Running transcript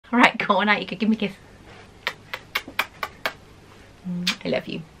Alright, go on out, you can give me a kiss. I love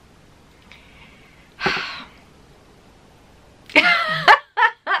you.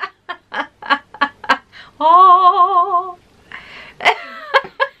 Oh.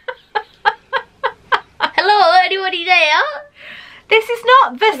 Hello, anybody there? This is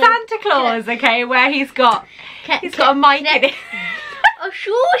not the Santa Claus, okay, where he's got a mic in it. Oh,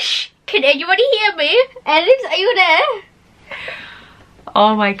 shush! Can anybody hear me? Alex, are you there?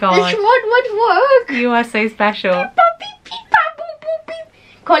 Oh my god. This one would work. You are so special. Beep, beep, beep, boop, boop,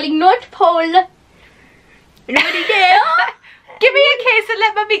 beep. Calling North Pole. Anybody there? Give me a kiss and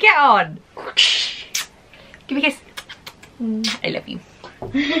let Mummy get on. Give me a kiss. I love you.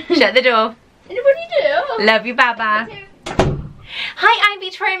 Shut the door. Anybody there? Love you, Baba. Hi, I'm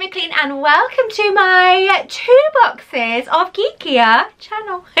Victoria Maclean and welcome to my 2 boxes of Geek Gear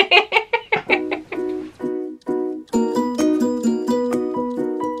channel.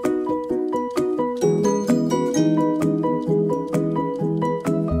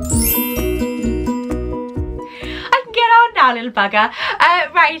 Little bugger.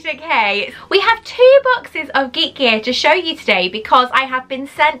 Right, okay. We have 2 boxes of Geek Gear to show you today because I have been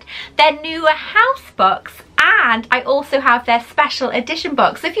sent their new house box and I also have their special edition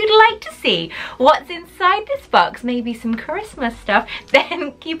box. So if you'd like to see what's inside this box, maybe some Christmas stuff,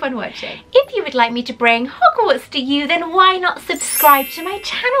 then keep on watching. If you would like me to bring Hogwarts to you, then why not subscribe to my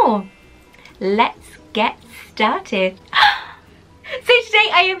channel? Let's get started. So today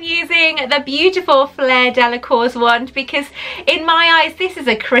I am using the beautiful Fleur Delacour's wand because in my eyes this is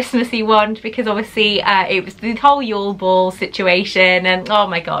a Christmassy wand because obviously it was the whole Yule Ball situation and oh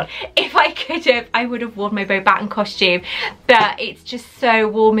my god, if I could have I would have worn my Beauxbaton costume, but it's just so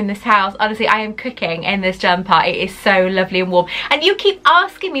warm in this house. Honestly, I am cooking in this jumper. It is so lovely and warm and you keep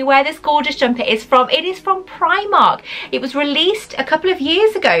asking me where this gorgeous jumper is from. It is from Primark. It was released a couple of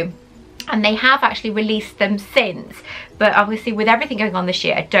years ago. And they have actually released them since, but obviously with everything going on this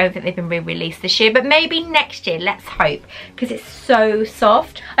year I don't think they've been re-released this year, but maybe next year, let's hope, because it's so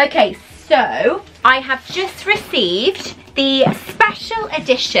soft. Okay, so I have just received the special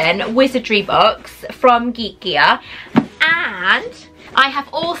edition wizardry box from Geek Gear and I have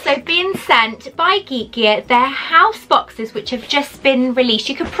also been sent by Geek Gear their house boxes which have just been released.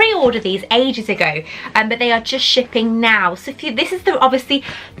 You could pre-order these ages ago, but they are just shipping now. So if you, this is obviously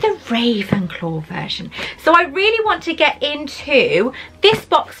the Ravenclaw version. So I really want to get into this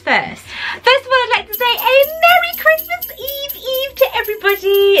box first. First of all, I'd like to say a Merry Christmas Eve to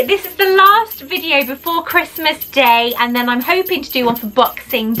everybody. This is the last video before Christmas Day and then I'm hoping to do one for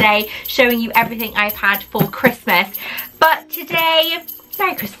Boxing Day showing you everything I've had for Christmas. But today,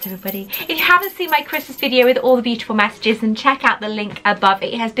 Merry Christmas everybody. If you haven't seen my Christmas video with all the beautiful messages, then check out the link above.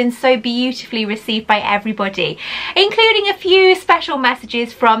 It has been so beautifully received by everybody, including a few special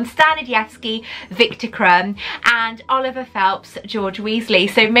messages from Staniszewski, Victor Crumb and Oliver Phelps, George Weasley.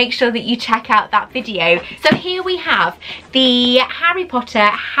 So make sure that you check out that video. So here we have the Harry Potter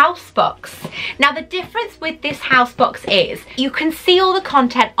house box. Now the difference with this house box is you can see all the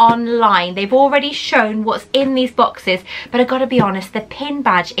content online. They've already shown what's in these boxes, but I've got to be honest, the pin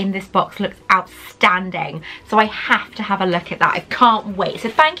badge in this box looks outstanding, so I have to have a look at that. I can't wait. So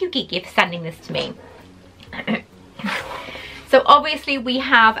thank you Geek Gear for sending this to me. So obviously we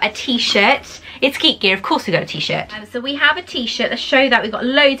have a t-shirt. It's Geek Gear, of course we got a t-shirt. So we have a t-shirt. Let's show that. We've got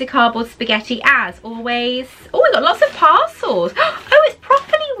loads of cardboard spaghetti as always. Oh, we've got lots of parcels. Oh, it's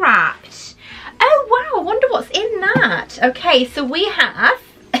properly wrapped. Oh wow, I wonder what's in that. Okay, so we have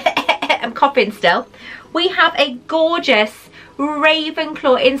I'm coughing still. We have a gorgeous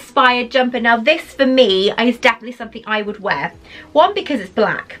Ravenclaw inspired jumper. Now this for me is definitely something I would wear. 1, because it's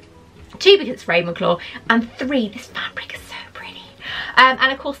black, 2, because it's Ravenclaw, and 3, this fabric is so pretty.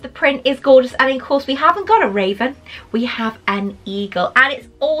 And of course the print is gorgeous, and of course we haven't got a raven, we have an eagle, and it's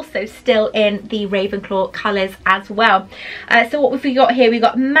also still in the Ravenclaw colours as well. So what have we got here? We've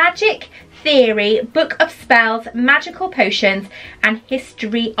got Magic Theory, Book of Spells, Magical Potions and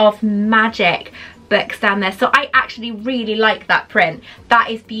History of Magic books down there. So I actually really like that print. That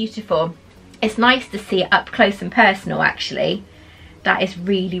is beautiful. It's nice to see it up close and personal actually. That is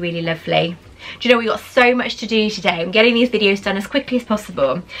really, really lovely. Do you know, we've got so much to do today. I'm getting these videos done as quickly as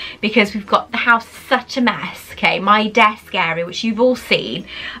possible because we've got the house such a mess. Okay, my desk area, which you've all seen,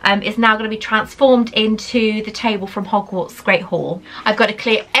 is now going to be transformed into the table from Hogwarts Great Hall. I've got to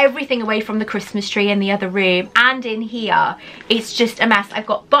clear everything away from the Christmas tree in the other room and in here. It's just a mess. I've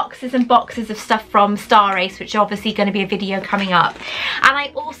got boxes and boxes of stuff from Star Race, which is obviously going to be a video coming up. And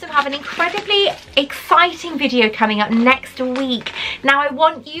I also have an incredibly exciting video coming up next week. Now I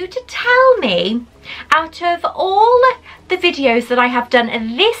want you to tell me me, out of all the videos that I have done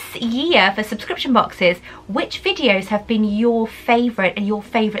this year for subscription boxes, which videos have been your favourite and your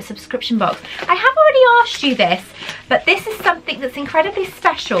favourite subscription box? I have already asked you this, but this is something that's incredibly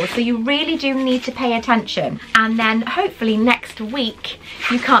special, so you really do need to pay attention. And then hopefully next week,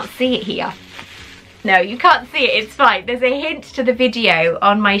 you can't see it here. No, you can't see it, it's fine. There's a hint to the video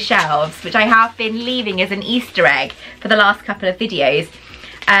on my shelves, which I have been leaving as an Easter egg for the last couple of videos.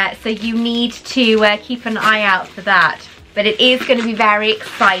 So you need to keep an eye out for that. But it is going to be very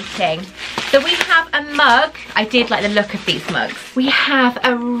exciting. So we have a mug. I did like the look of these mugs. We have a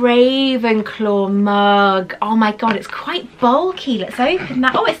Ravenclaw mug. Oh my god, it's quite bulky. Let's open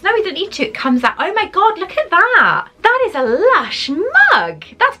that. Oh, it's no, we don't need to. It comes out. Oh my god, look at that. That is a lush mug.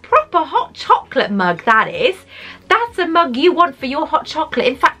 That's proper hot chocolate mug, that is. That's a mug you want for your hot chocolate.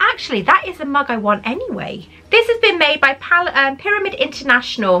 In fact, actually, that is a mug I want anyway. This has been made by Pyramid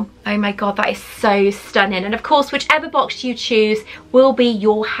International. Oh my god, that is so stunning. And of course, whichever box you choose will be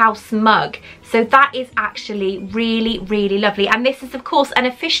your house mug. So that is actually really, really lovely. And this is, of course, an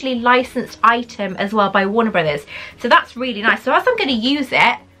officially licensed item as well by Warner Brothers. So that's really nice. So as I'm going to use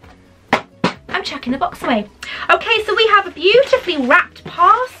it, I'm chucking the box away. Okay, so we have a beautifully wrapped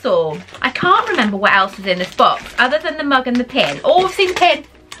parcel. I can't remember what else is in this box other than the mug and the pin. Oh, I've seen the pin.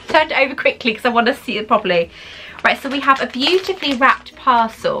 Turned it over quickly because I want to see it properly. Right, so we have a beautifully wrapped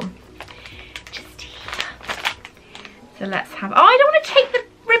parcel. Just here. So let's have... Oh, I don't want to take the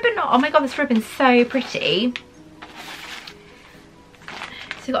ribbon off. Oh my god, this ribbon's so pretty.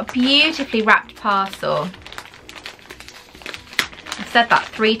 So we've got a beautifully wrapped parcel. I've said that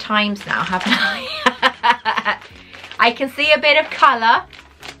 3 times now, haven't I? I can see a bit of colour.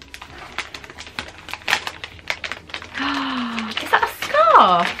 Is that a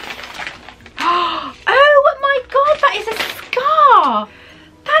scarf? Oh my god, that is a scarf.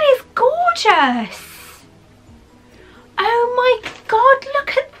 That is gorgeous. Oh my god,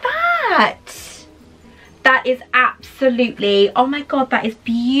 look at that. That is absolutely, oh my god, that is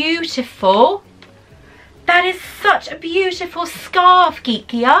beautiful. That is such a beautiful scarf,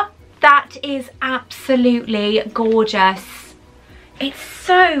 Geekia. That is absolutely gorgeous. It's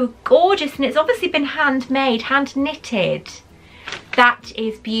so gorgeous, and it's obviously been handmade, hand knitted. That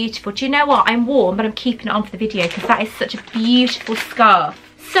is beautiful. Do you know what? I'm warm, but I'm keeping it on for the video because that is such a beautiful scarf.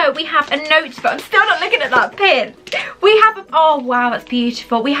 So we have a notebook. I'm still not looking at that pin. We have a, oh wow, that's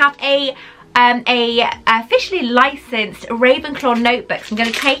beautiful. We have a officially licensed Ravenclaw notebooks. I'm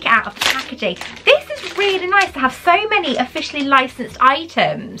going to take it out of the packaging. This is really nice to have so many officially licensed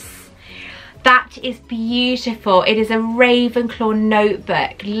items. That is beautiful. It is a Ravenclaw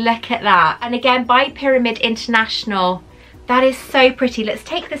notebook. Look at that. And again, by Pyramid International. That is so pretty. Let's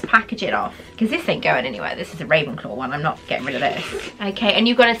take this packaging off because this ain't going anywhere. This is a Ravenclaw one. I'm not getting rid of this. Okay, and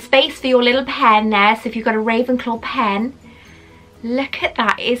you've got a space for your little pen there. So if you've got a Ravenclaw pen, look at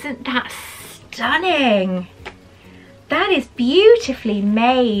that. Isn't that stunning? That is beautifully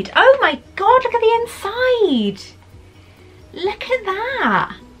made. Oh my god, look at the inside. Look at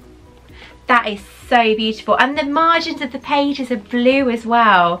that. That is so beautiful. And the margins of the pages are blue as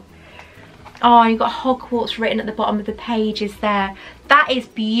well. Oh, you've got Hogwarts written at the bottom of the pages there. That is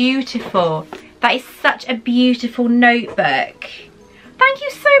beautiful. That is such a beautiful notebook. Thank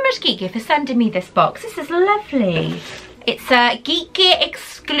you so much, Geek Gear, for sending me this box. This is lovely. It's a Geek Gear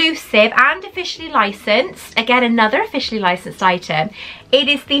exclusive and officially licensed. Again, another officially licensed item. It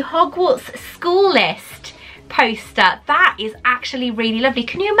is the Hogwarts School List poster. That is actually really lovely.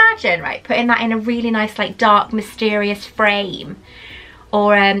 Can you imagine, right, putting that in a really nice, like, dark, mysterious frame?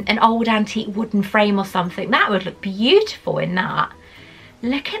 Or an old antique wooden frame or something. That would look beautiful in that.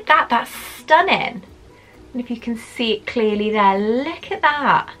 Look at that, that's stunning. And if you can see it clearly there, look at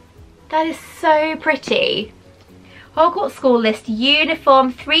that. That is so pretty. Hogwarts School List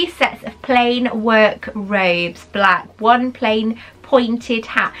uniform, 3 sets of plain work robes, black, 1 plain pointed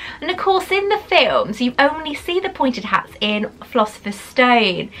hat. And of course in the films you only see the pointed hats in Philosopher's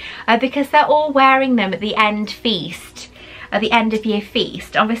Stone because they're all wearing them at the end feast. At the end of year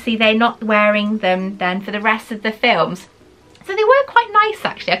feast. Obviously they're not wearing them then for the rest of the films. So they were quite nice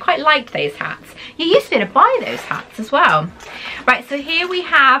actually. I quite liked those hats. You used to be able to buy those hats as well. Right, so here we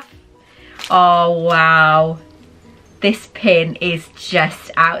have, oh wow. This pin is just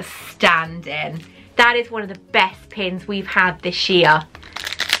outstanding. That is one of the best pins we've had this year.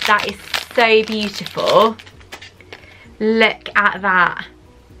 That is so beautiful. Look at that.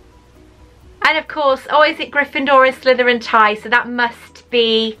 And of course, oh, is it Gryffindor and Slytherin tie? So that must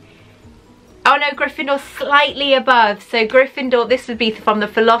be Oh no, Gryffindor slightly above. So Gryffindor, this would be from the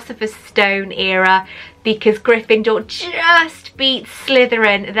Philosopher's Stone era, because Gryffindor just beat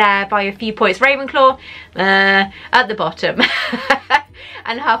Slytherin there by a few points. Ravenclaw at the bottom.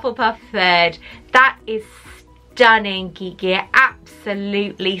 And Hufflepuff third. That is stunning, Geek Gear.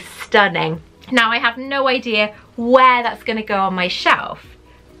 Absolutely stunning. Now I have no idea where that's going to go on my shelf,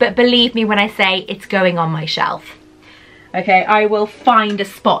 but believe me when I say it's going on my shelf. Okay, I will find a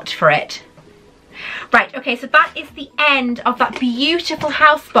spot for it. Right, okay, so that is the end of that beautiful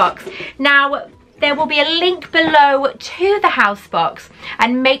house box. Now, there will be a link below to the house box,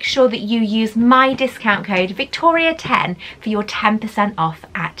 and make sure that you use my discount code Victoria10 for your 10% off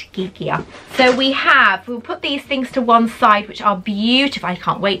at Geek Gear. So we'll put these things to one side, which are beautiful. I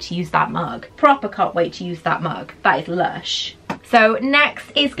can't wait to use that mug. Proper can't wait to use that mug. That is lush. So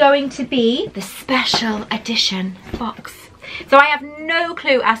next is going to be the special edition box. So I have no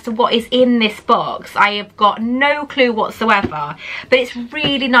clue as to what is in this box. I have got no clue whatsoever, but it's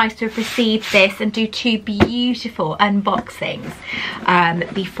really nice to have received this and do two beautiful unboxings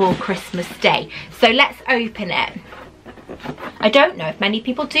before Christmas Day. So let's open it. I don't know if many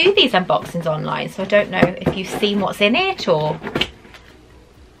people do these unboxings online, so I don't know if you've seen what's in it or...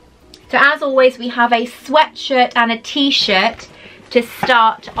 So as always, we have a sweatshirt and a t-shirt to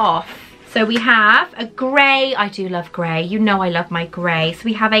start off. So we have a grey, I do love grey, you know I love my grey. So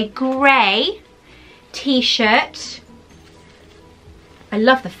we have a grey t-shirt. I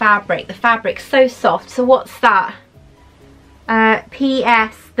love the fabric's so soft. So what's that?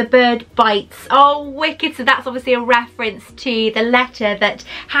 P.S. The bird bites. Oh, wicked. So that's obviously a reference to the letter that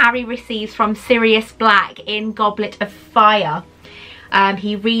Harry receives from Sirius Black in Goblet of Fire.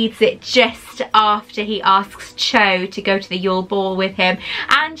 He reads it just after he asks Cho to go to the Yule Ball with him,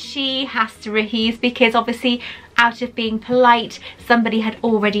 and she has to refuse because obviously out of being polite somebody had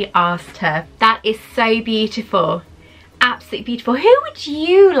already asked her. That is so beautiful, absolutely beautiful. Who would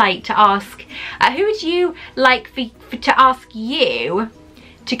you like to ask, who would you like to ask you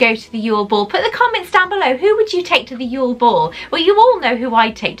to go to the Yule Ball? Put the comments down below. Who would you take to the Yule Ball? Well, you all know who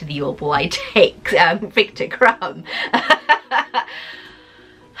I'd take to the Yule Ball. I'd take Victor Crumb.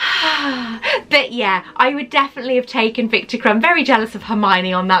 But yeah, I would definitely have taken Victor Crumb. Very jealous of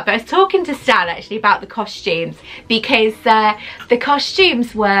Hermione on that. But I was talking to Stan actually about the costumes, because the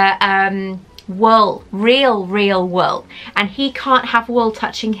costumes were wool, real wool, and he can't have wool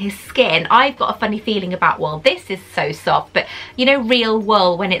touching his skin. I've got a funny feeling about wool. This is so soft, but you know, real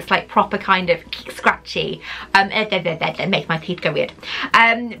wool, when it's like proper kind of scratchy, that makes my teeth go weird.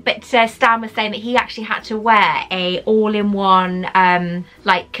 But Stan was saying that he actually had to wear a all-in-one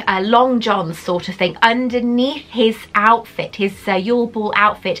like a long john sort of thing underneath his outfit, his Yule Ball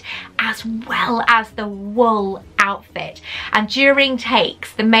outfit, as well as the wool outfit. And during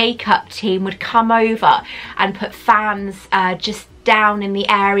takes, the makeup team would come over and put fans just down in the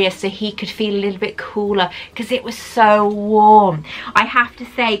area so he could feel a little bit cooler, because it was so warm. I have to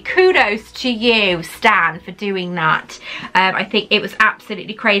say kudos to you, Stan, for doing that. I think it was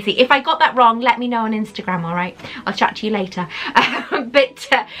absolutely crazy. If I got that wrong, let me know on Instagram, all right? I'll chat to you later.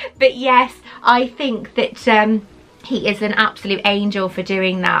 But yes, I think that he is an absolute angel for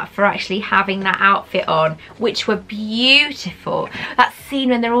doing that, for actually having that outfit on, which were beautiful. That scene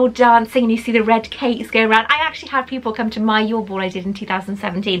when they're all dancing and you see the red cakes go around. I actually had people come to my Yule Ball I did in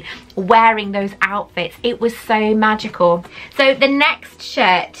 2017 wearing those outfits. It was so magical. So the next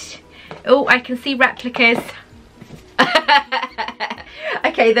shirt, oh, I can see replicas.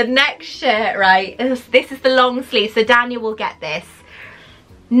 Okay, the next shirt, right, this is the long sleeve, so Daniel will get this.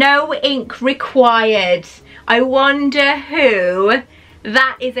 No ink required. I wonder who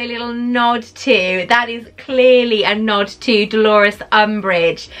that is a little nod to. That is clearly a nod to Dolores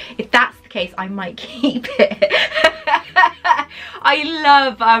Umbridge. If that's the case, I might keep it. I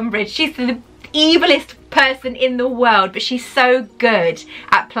love Umbridge. She's the evilest person in the world, but she's so good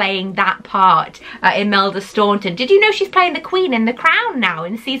at playing that part. Imelda Staunton. Did you know she's playing the Queen in The Crown now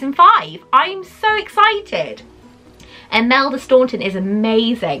in season 5? I'm so excited. Imelda Staunton is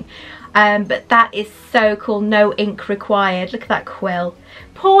amazing. But that is so cool. No ink required. Look at that quill.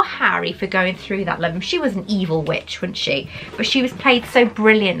 Poor Harry for going through that, love him. She was an evil witch, wasn't she? But she was played so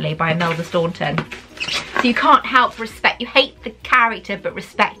brilliantly by Imelda Staunton. So you can't help respect. You hate the character but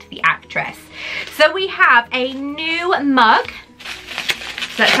respect the actress. So we have a new mug.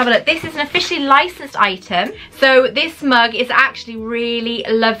 So let's have a look. This is an officially licensed item. So this mug is actually really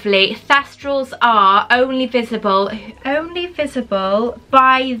lovely. Thestrals are only visible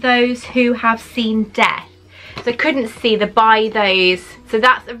by those who have seen death. So I couldn't see the by those. So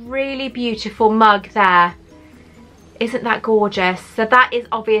that's a really beautiful mug there. Isn't that gorgeous? So that is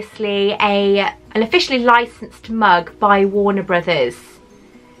obviously an officially licensed mug by Warner Brothers.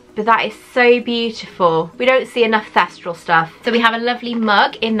 But that is so beautiful. We don't see enough Thestral stuff. So we have a lovely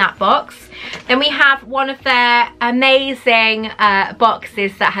mug in that box. Then we have one of their amazing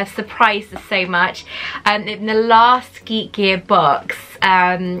boxes that have surprised us so much. In the last Geek Gear box,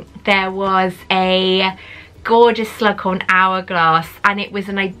 there was a gorgeous Slughorn hourglass, and it was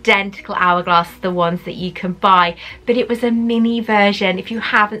an identical hourglass to the ones that you can buy, but it was a mini version. If you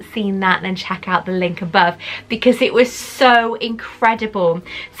haven't seen that, then check out the link above, because it was so incredible.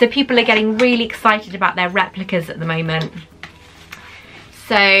 So people are getting really excited about their replicas at the moment.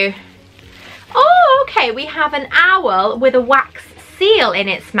 So, oh, okay, we have an owl with a wax seal in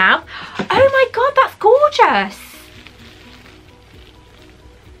its mouth. Oh my god, that's gorgeous.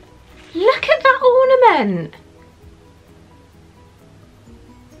 Look at that ornament.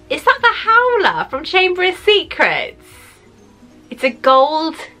 Is that the Howler from Chamber of Secrets? It's a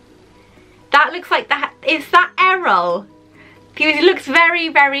gold. That looks like that. Is that Errol? He looks very,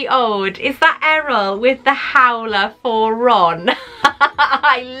 very old. Is that Errol with the Howler for Ron?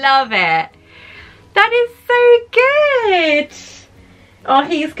 I love it. That is so good. Oh,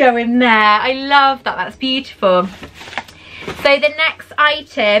 he's going there. I love that. That's beautiful. So the next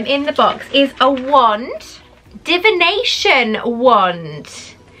item in the box is a wand. Divination wand.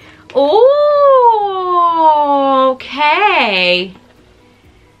 Oh, okay.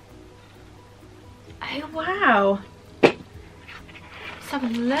 Oh, wow. Let's have a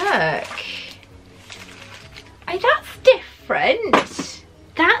look. Oh, that's different.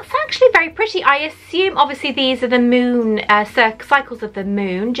 That's actually very pretty. I assume obviously these are the moon, cycles of the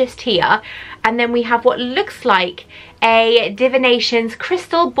moon just here. And then we have what looks like a divination's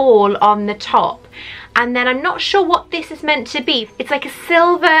crystal ball on the top. And then I'm not sure what this is meant to be. It's like a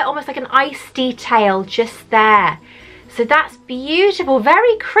silver, almost like an ice detail just there. So that's beautiful,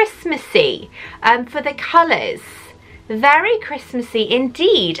 very Christmassy for the colours. Very Christmassy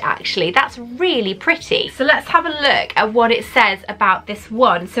indeed, actually. That's really pretty. So let's have a look at what it says about this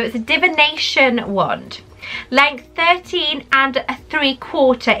wand. So it's a divination wand. Length 13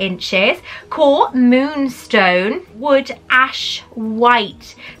 3/4 inches. Core moonstone. Wood ash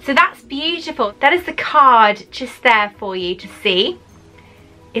white. So that's beautiful. That is the card just there for you to see.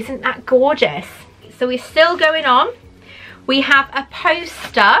 Isn't that gorgeous? So we're still going on. We have a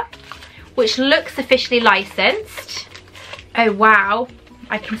poster which looks officially licensed. Oh wow,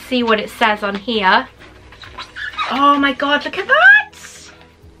 I can see what it says on here. Oh my god, look at that!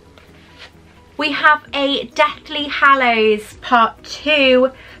 We have a Deathly Hallows Part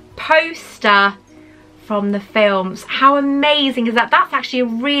 2 poster from the films. How amazing is that? That's actually a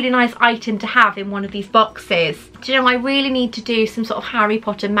really nice item to have in one of these boxes. Do you know, I really need to do some sort of Harry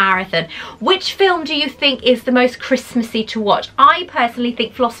Potter marathon. Which film do you think is the most Christmassy to watch? I personally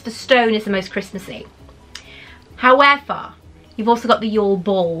think Philosopher's Stone is the most Christmassy. However, you've also got the Yule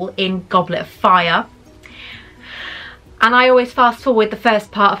Ball in Goblet of Fire. And I always fast forward the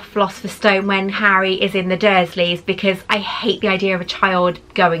first part of Philosopher's Stone when Harry is in the Dursleys, because I hate the idea of a child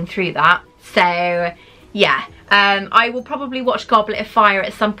going through that. So, yeah. I will probably watch Goblet of Fire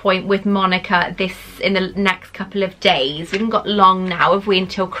at some point with Monica in the next couple of days. We haven't got long now, have we,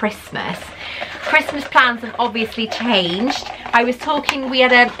 until Christmas. Christmas plans have obviously changed. I was talking, we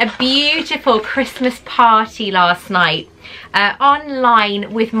had a beautiful Christmas party last night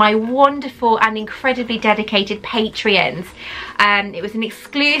online with my wonderful and incredibly dedicated Patreons. It was an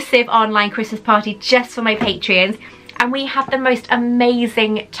exclusive online Christmas party just for my Patreons. And we had the most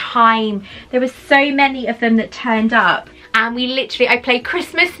amazing time. There were so many of them that turned up. And we literally, I played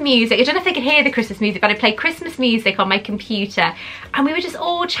Christmas music. I don't know if they could hear the Christmas music, but I played Christmas music on my computer. And we were just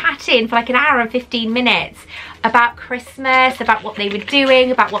all chatting for like an hour and 15 minutes about Christmas, about what they were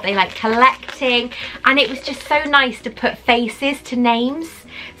doing, about what they like collecting. And it was just so nice to put faces to names.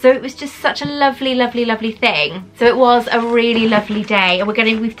 So it was just such a lovely, lovely, lovely thing. So it was a really lovely day, and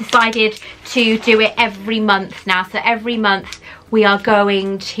we've decided to do it every month now. So every month we are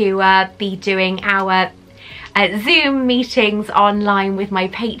going to be doing our Zoom meetings online with my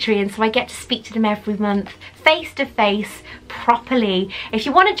Patreon, so I get to speak to them every month face to face properly. If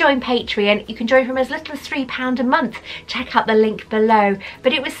you want to join Patreon, you can join from as little as £3 a month. Check out the link below.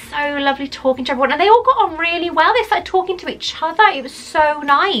 But it was so lovely talking to everyone, and they all got on really well. They started talking to each other. It was so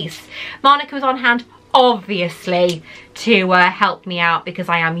nice. Monica was on hand, obviously, to help me out because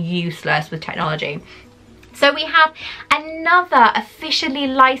I am useless with technology. So we have another officially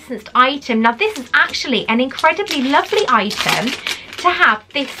licensed item. Now this is actually an incredibly lovely item to have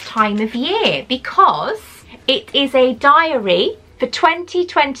this time of year, because it is a diary for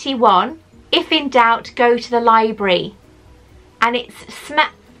 2021 if in doubt, go to the library. And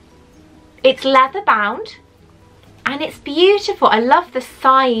it's leather bound and it's beautiful. I love the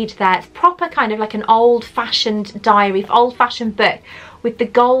side there. It's proper kind of like an old-fashioned diary, old-fashioned book with the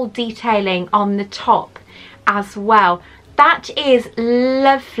gold detailing on the top as well. That is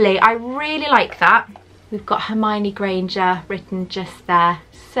lovely. I really like that. We've got Hermione Granger written just there.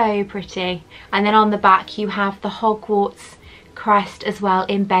 So pretty. And then on the back you have the Hogwarts crest as well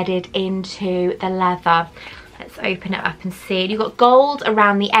embedded into the leather. Let's open it up and see. You've got gold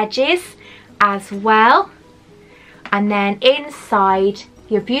around the edges as well. And then inside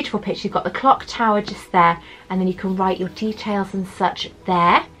your beautiful picture, you've got the clock tower just there. And then you can write your details and such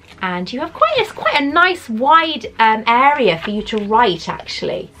there. And you have quite a nice wide area for you to write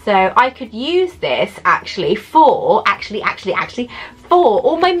actually. So I could use this actually for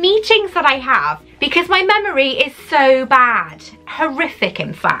all my meetings that I have, because my memory is so bad, horrific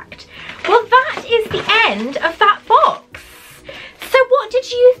in fact. Well, that is the end of that box. So what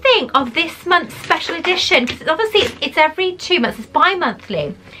did you think of this month's special edition? Because obviously it's every 2 months, it's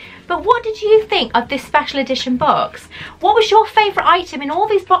bi-monthly. But what did you think of this special edition box? What was your favourite item in all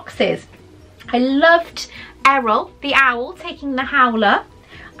these boxes? I loved Errol, the owl, taking the howler.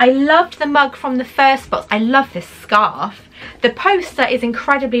 I loved the mug from the first box. I love this scarf. The poster is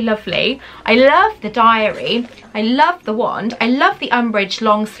incredibly lovely. I love the diary. I love the wand. I love the Umbridge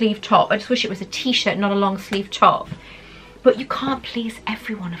long sleeve top. I just wish it was a t-shirt, not a long sleeve top. But you can't please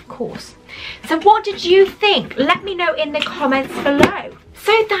everyone, of course. So what did you think? Let me know in the comments below.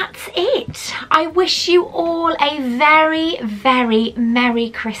 So that's it. I wish you all a very, very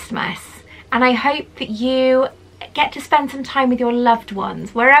Merry Christmas. And I hope that you get to spend some time with your loved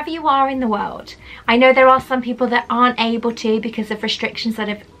ones, wherever you are in the world. I know there are some people that aren't able to because of restrictions that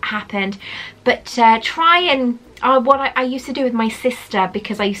have happened. But try and, what I used to do with my sister,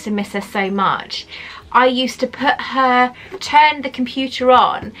 because I used to miss her so much, I used to turn the computer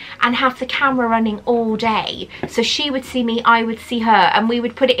on and have the camera running all day. So she would see me, I would see her, and we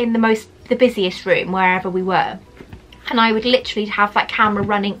would put it in the busiest room wherever we were. And I would literally have that camera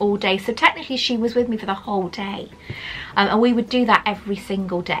running all day. So technically she was with me for the whole day. And we would do that every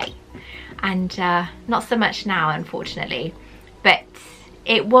single day. And not so much now, unfortunately. But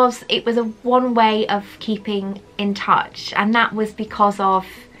it was a one way of keeping in touch. And that was because of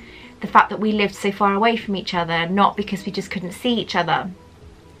the fact that we lived so far away from each other, not because we just couldn't see each other.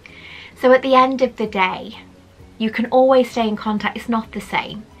 So at the end of the day, you can always stay in contact. It's not the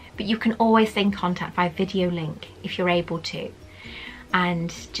same, but you can always stay in contact via video link if you're able to.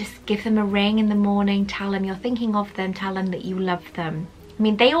 And just give them a ring in the morning, tell them you're thinking of them, tell them that you love them. I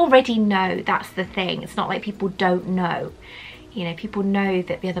mean, they already know, that's the thing. It's not like people don't know. You know, people know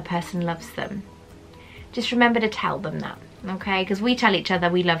that the other person loves them. Just remember to tell them that. Okay, because we tell each other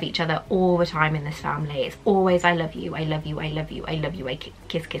we love each other all the time in this family. It's always I love you, I love you, I love you, I love you, I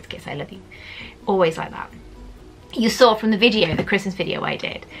kiss, kiss, kiss, I love you. Always like that. You saw from the video, the Christmas video I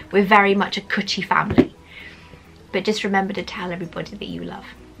did, we're very much a cutchy family. But just remember to tell everybody that you love,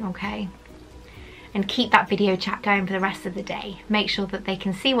 okay? And keep that video chat going for the rest of the day. Make sure that they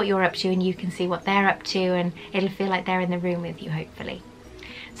can see what you're up to and you can see what they're up to, and it'll feel like they're in the room with you, hopefully.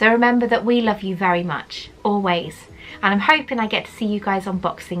 So remember that we love you very much, always. And I'm hoping I get to see you guys on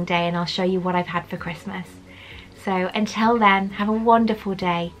Boxing Day and I'll show you what I've had for Christmas. So until then, have a wonderful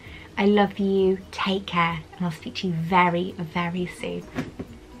day. I love you, take care, and I'll speak to you very, very soon.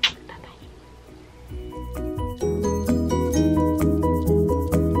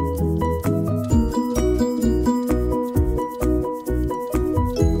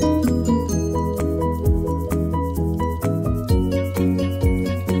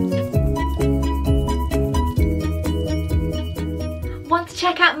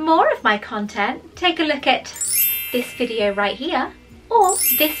 Check out more of my content, take a look at this video right here or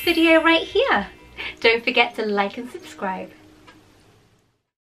this video right here. Don't forget to like and subscribe.